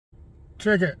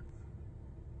Ticket.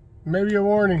 Maybe a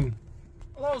warning.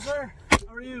 Hello, sir.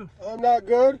 How are you? I'm not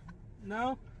good.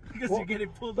 No? Because you're getting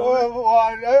pulled over?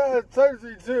 Well,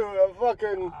 Thursday too. I'm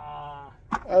fucking. I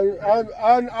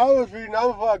was being.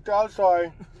 I'm fucked. I'm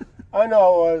sorry. I know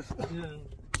I was. Yeah.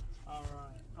 All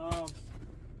right.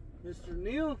 Mr.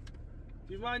 Neal,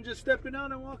 do you mind just stepping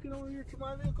out and walking over here to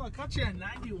my vehicle? I caught you at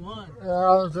 91.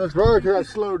 That's probably because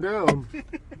I slowed down.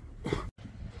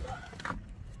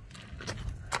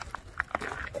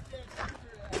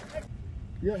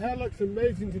 Your hair looks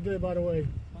amazing today, by the way.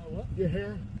 What? Your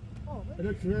hair? Oh, it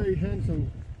looks very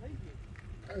handsome. Thank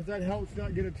you. If that helps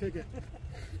not get a ticket.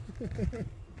 So,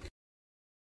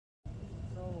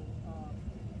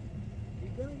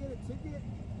 you're going to get a ticket,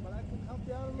 but I can help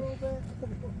you out a little bit.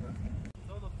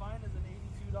 So the fine is an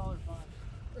 $82 fine.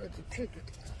 That's a ticket.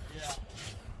 Yeah.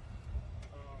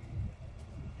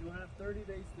 You have 30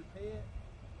 days to pay it.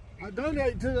 I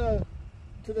donate to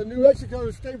the New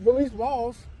Mexico State Police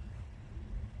balls.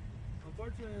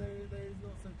 Unfortunately, there is no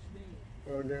such thing.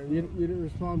 Oh damn! You didn't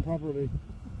respond properly.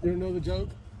 You don't know the joke?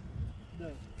 No.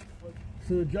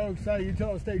 So the joke say you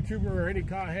tell a state trooper or any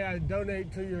cop, hey, I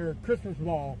donate to your Christmas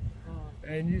ball,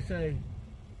 and you say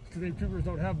state troopers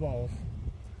don't have balls.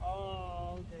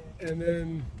 Oh, okay. And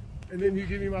then you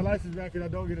give me my license back and I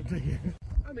don't get a ticket.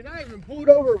 I mean, I even pulled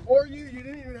over for you. You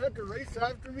didn't even have to race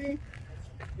after me.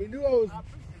 You knew I was. I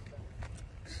appreciate that.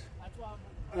 That's why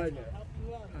I'm I know. help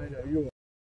you out. I know you are.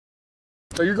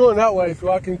 So you're going that way, so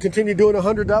I can continue doing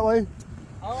 100 that way?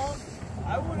 I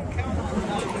wouldn't count on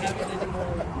not having any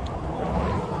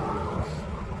more.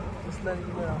 Just letting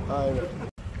you know. I know.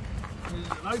 Here's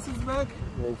your license back.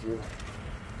 Thank you.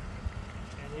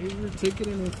 And here's your ticket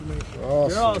and information. Awesome.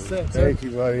 You're all set, sir. Thank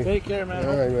you, buddy. Take care, man.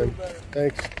 All right, man.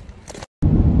 Thanks.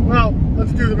 Well,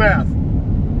 let's do the math.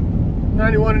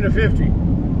 91 into 50.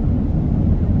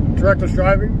 Reckless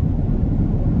driving.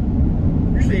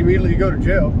 Usually immediately you go to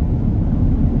jail.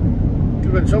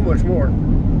 Could have been so much more.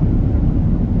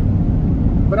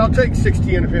 But I'll take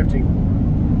 60 into 50.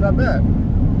 Not bad.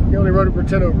 You only wrote it for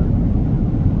 10 over.